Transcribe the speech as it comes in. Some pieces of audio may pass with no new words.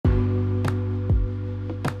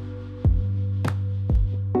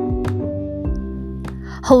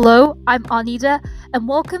Hello, I'm Anita, and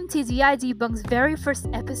welcome to DID Bung's very first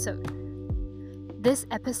episode. This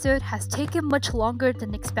episode has taken much longer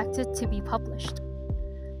than expected to be published.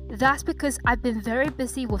 That's because I've been very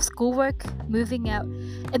busy with schoolwork, moving out,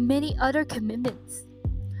 and many other commitments.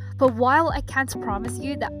 But while I can't promise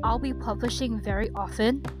you that I'll be publishing very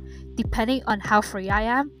often, depending on how free I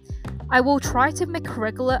am, I will try to make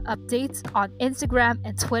regular updates on Instagram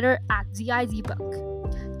and Twitter at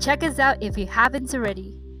DIDBunk. Check us out if you haven't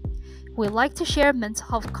already. We like to share mental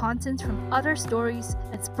health content from other stories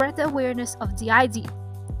and spread the awareness of DID.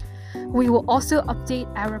 We will also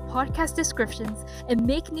update our podcast descriptions and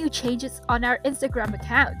make new changes on our Instagram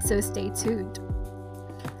account, so stay tuned.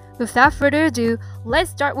 Without further ado,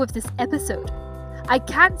 let's start with this episode. I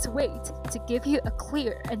can't wait to give you a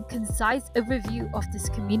clear and concise overview of this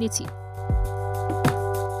community.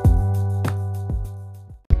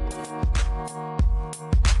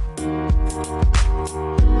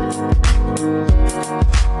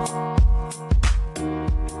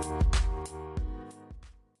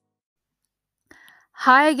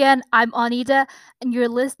 Hi again, I'm Anita, and you're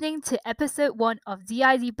listening to episode 1 of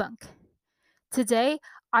DID Bunk. Today,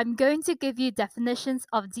 I'm going to give you definitions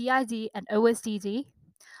of DID and OSDD,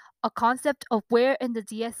 a concept of where in the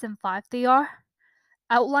DSM-5 they are,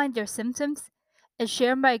 outline their symptoms, and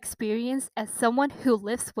share my experience as someone who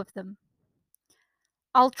lives with them.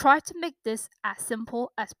 I'll try to make this as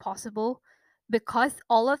simple as possible because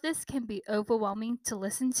all of this can be overwhelming to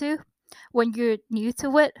listen to when you're new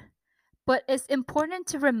to it. But it's important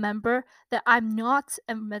to remember that I'm not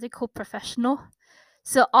a medical professional,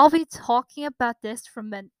 so I'll be talking about this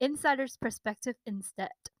from an insider's perspective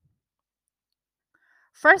instead.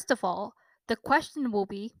 First of all, the question will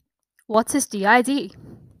be, what is DID?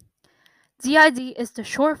 DID is the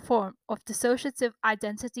short form of dissociative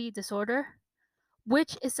identity disorder,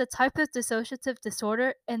 which is a type of dissociative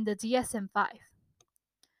disorder in the DSM-5.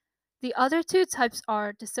 The other two types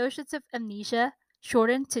are dissociative amnesia,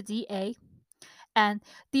 shortened to DA, and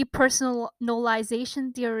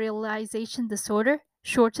depersonalization derealization disorder,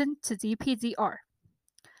 shortened to DPDR.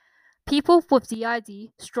 People with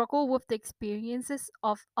DID struggle with the experiences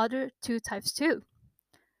of other two types too.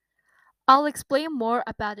 I'll explain more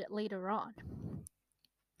about it later on.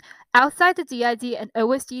 Outside the DID and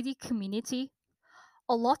OSDD community,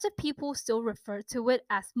 a lot of people still refer to it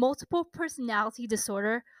as multiple personality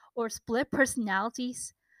disorder or split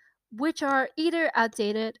personalities, which are either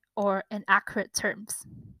outdated or inaccurate terms.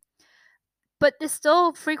 But is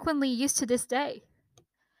still frequently used to this day.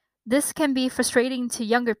 This can be frustrating to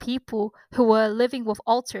younger people who are living with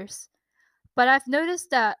alters, but I've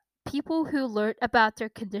noticed that people who learned about their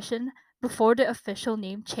condition before the official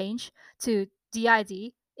name change to DID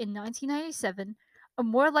in 1997 are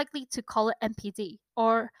more likely to call it MPD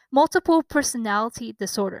or multiple personality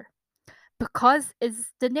disorder because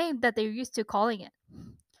it's the name that they're used to calling it.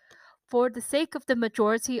 For the sake of the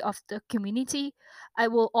majority of the community, I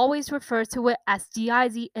will always refer to it as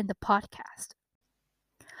DID in the podcast.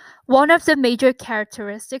 One of the major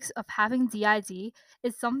characteristics of having DID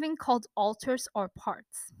is something called alters or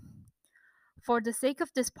parts. For the sake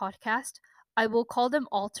of this podcast, I will call them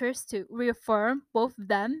alters to reaffirm both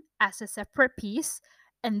them as a separate piece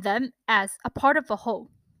and them as a part of a whole.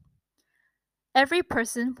 Every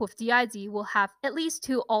person with DID will have at least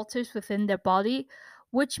 2 alters within their body,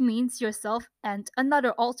 which means yourself and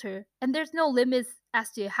another alter, and there's no limits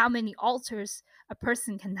as to how many alters a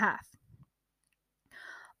person can have.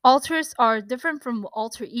 Alters are different from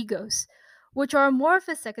alter egos, which are more of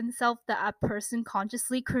a second self that a person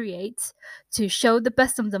consciously creates to show the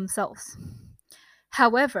best of themselves.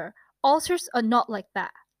 However, alters are not like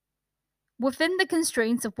that. Within the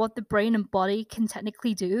constraints of what the brain and body can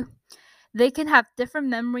technically do, they can have different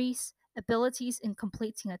memories, abilities in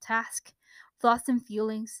completing a task, thoughts and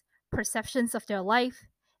feelings, perceptions of their life,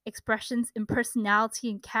 expressions in personality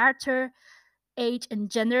and character, age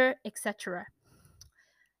and gender, etc.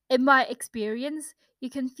 In my experience,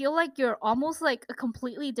 you can feel like you're almost like a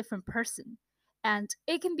completely different person. And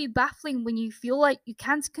it can be baffling when you feel like you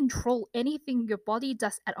can't control anything your body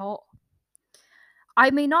does at all.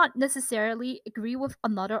 I may not necessarily agree with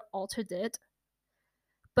another alter did,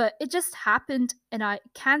 but it just happened and I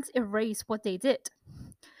can't erase what they did.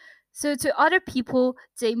 So to other people,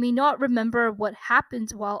 they may not remember what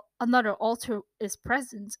happened while another alter is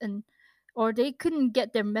present, or they couldn't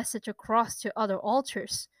get their message across to other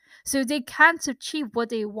alters, so they can't achieve what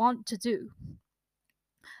they want to do.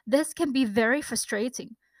 This can be very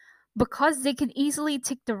frustrating because they can easily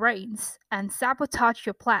take the reins and sabotage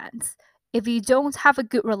your plans if you don't have a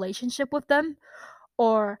good relationship with them,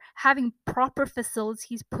 or having proper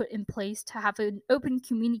facilities put in place to have an open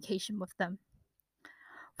communication with them.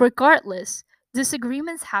 Regardless,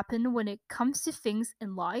 disagreements happen when it comes to things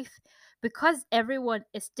in life because everyone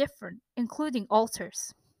is different, including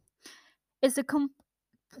alters. It's a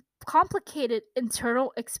complicated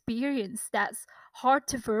internal experience that's hard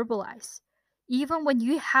to verbalize, even when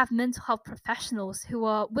you have mental health professionals who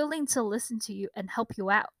are willing to listen to you and help you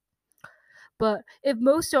out. But if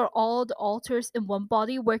most or all the alters in one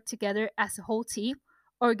body work together as a whole team,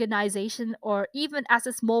 organization, or even as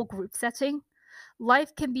a small group setting,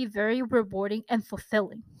 life can be very rewarding and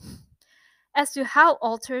fulfilling. As to how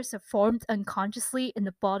alters are formed unconsciously in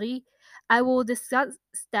the body, I will discuss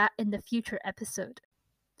that in the future episode.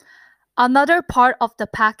 Another part of the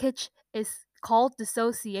package is called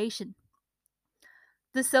dissociation.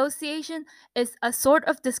 Dissociation is a sort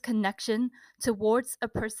of disconnection towards a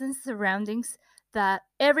person's surroundings that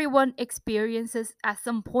everyone experiences at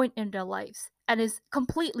some point in their lives and is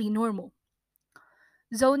completely normal.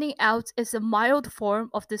 Zoning out is a mild form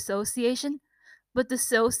of dissociation, but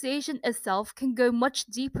dissociation itself can go much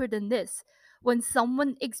deeper than this when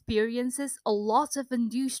someone experiences a lot of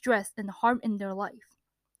undue stress and harm in their life.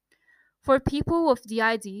 For people with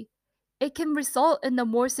DID, it can result in a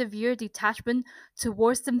more severe detachment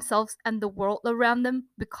towards themselves and the world around them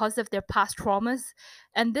because of their past traumas,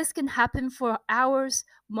 and this can happen for hours,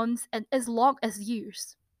 months, and as long as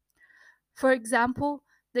years. For example,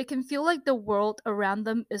 they can feel like the world around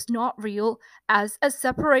them is not real as a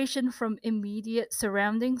separation from immediate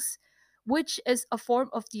surroundings, which is a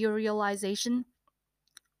form of derealization.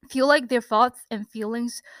 Feel like their thoughts and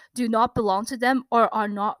feelings do not belong to them or are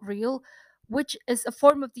not real, which is a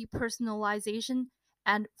form of depersonalization,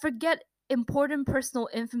 and forget important personal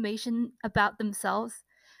information about themselves,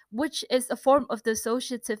 which is a form of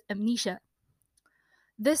dissociative amnesia.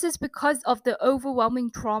 This is because of the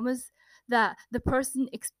overwhelming traumas that the person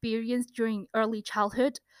experienced during early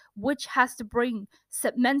childhood, which has the brain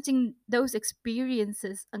segmenting those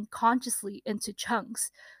experiences unconsciously into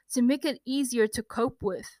chunks to make it easier to cope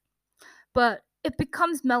with. But it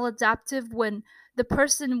becomes maladaptive when the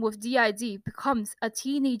person with DID becomes a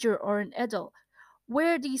teenager or an adult,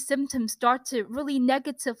 where these symptoms start to really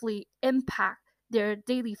negatively impact their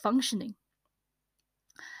daily functioning.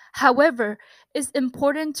 However, it's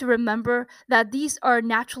important to remember that these are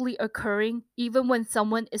naturally occurring even when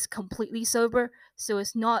someone is completely sober, so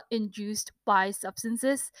it's not induced by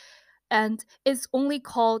substances, and it's only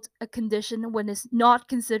called a condition when it's not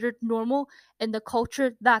considered normal in the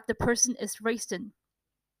culture that the person is raised in.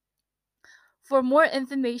 For more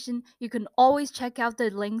information, you can always check out the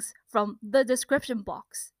links from the description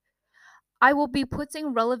box. I will be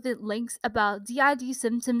putting relevant links about DID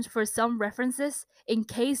symptoms for some references in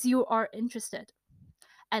case you are interested.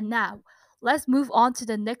 And now, let's move on to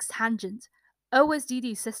the next tangent,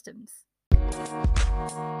 OSDD systems.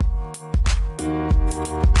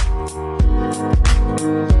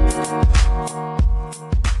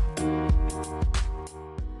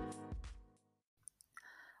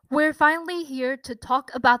 We're finally here to talk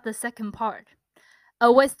about the second part,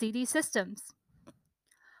 OSDD systems.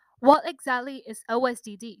 What exactly is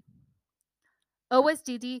OSDD?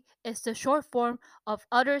 OSDD is the short form of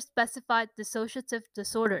Other Specified Dissociative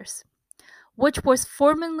Disorders, which was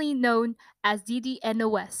formerly known as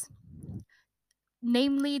DDNOS,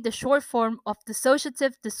 namely the short form of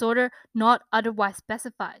Dissociative Disorder Not Otherwise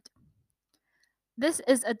Specified. This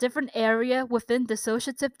is a different area within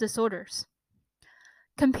dissociative disorders.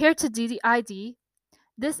 Compared to DDID,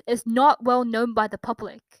 this is not well known by the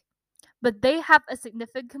public, but they have a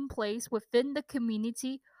significant place within the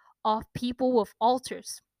community of people with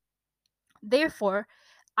alters. Therefore,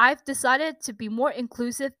 I've decided to be more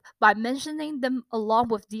inclusive by mentioning them along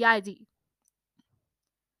with DID.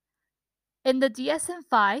 In the DSM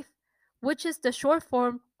 5, which is the short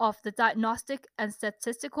form of the Diagnostic and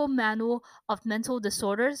Statistical Manual of Mental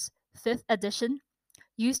Disorders, 5th edition,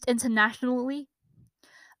 used internationally,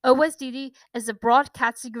 OSDD is a broad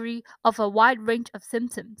category of a wide range of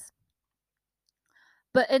symptoms.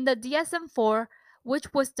 But in the DSM 4,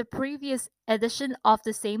 which was the previous edition of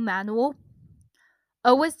the same manual,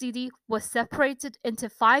 OSDD was separated into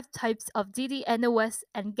 5 types of DDNOS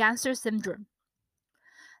and Ganser syndrome.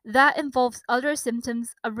 That involves other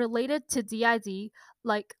symptoms unrelated to DID,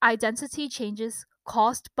 like identity changes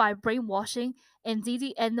caused by brainwashing in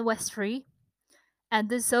DDNOS 3 and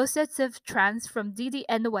dissociative trance from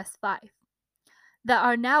DDNOS 5 that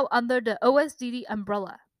are now under the OSDD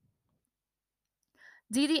umbrella.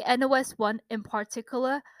 DDNOS 1 in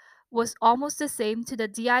particular was almost the same to the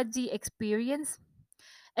DID experience,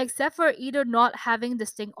 except for either not having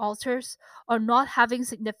distinct alters or not having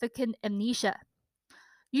significant amnesia,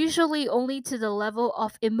 usually only to the level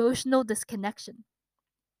of emotional disconnection.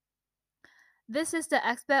 This is the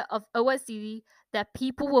aspect of OSDD that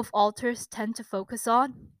people with alters tend to focus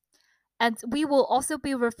on, and we will also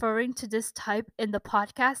be referring to this type in the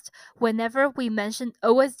podcast whenever we mention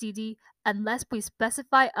OSDD unless we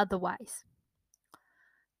specify otherwise.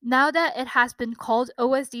 Now that it has been called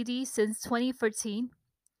OSDD since 2013,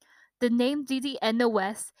 the name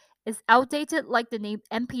DDNOS is outdated like the name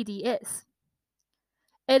MPD is.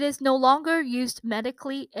 It is no longer used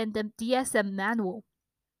medically in the DSM manual.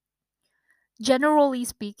 Generally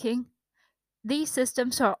speaking, these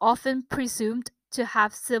systems are often presumed to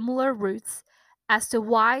have similar roots as to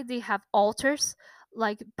why they have alters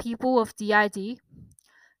like people with DID.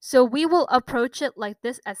 So we will approach it like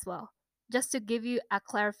this as well, just to give you a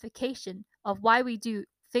clarification of why we do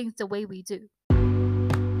things the way we do.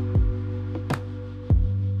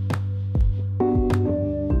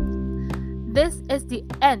 This is the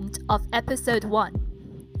end of episode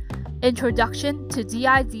 1, Introduction to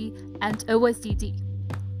DID and OSDD.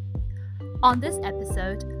 On this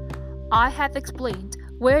episode, I have explained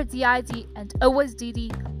where DID and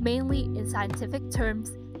OSDD mainly in scientific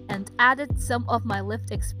terms and added some of my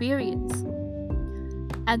lived experience.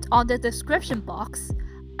 And on the description box,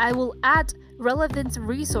 I will add relevant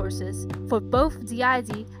resources for both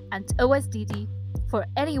DID and OSDD for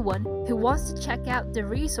anyone who wants to check out the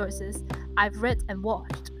resources I've read and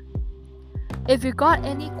watched. If you got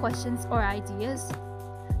any questions or ideas,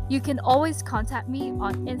 you can always contact me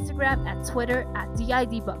on Instagram and Twitter at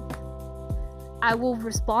DIDbunk. I will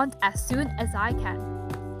respond as soon as I can.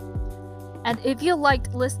 And if you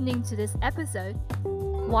liked listening to this episode,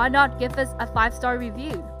 why not give us a 5-star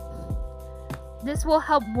review? This will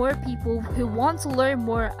help more people who want to learn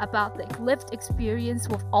more about the lived experience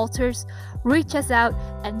with alters reach us out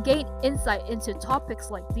and gain insight into topics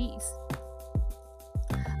like these.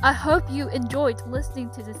 I hope you enjoyed listening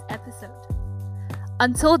to this episode.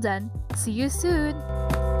 Until then, see you soon!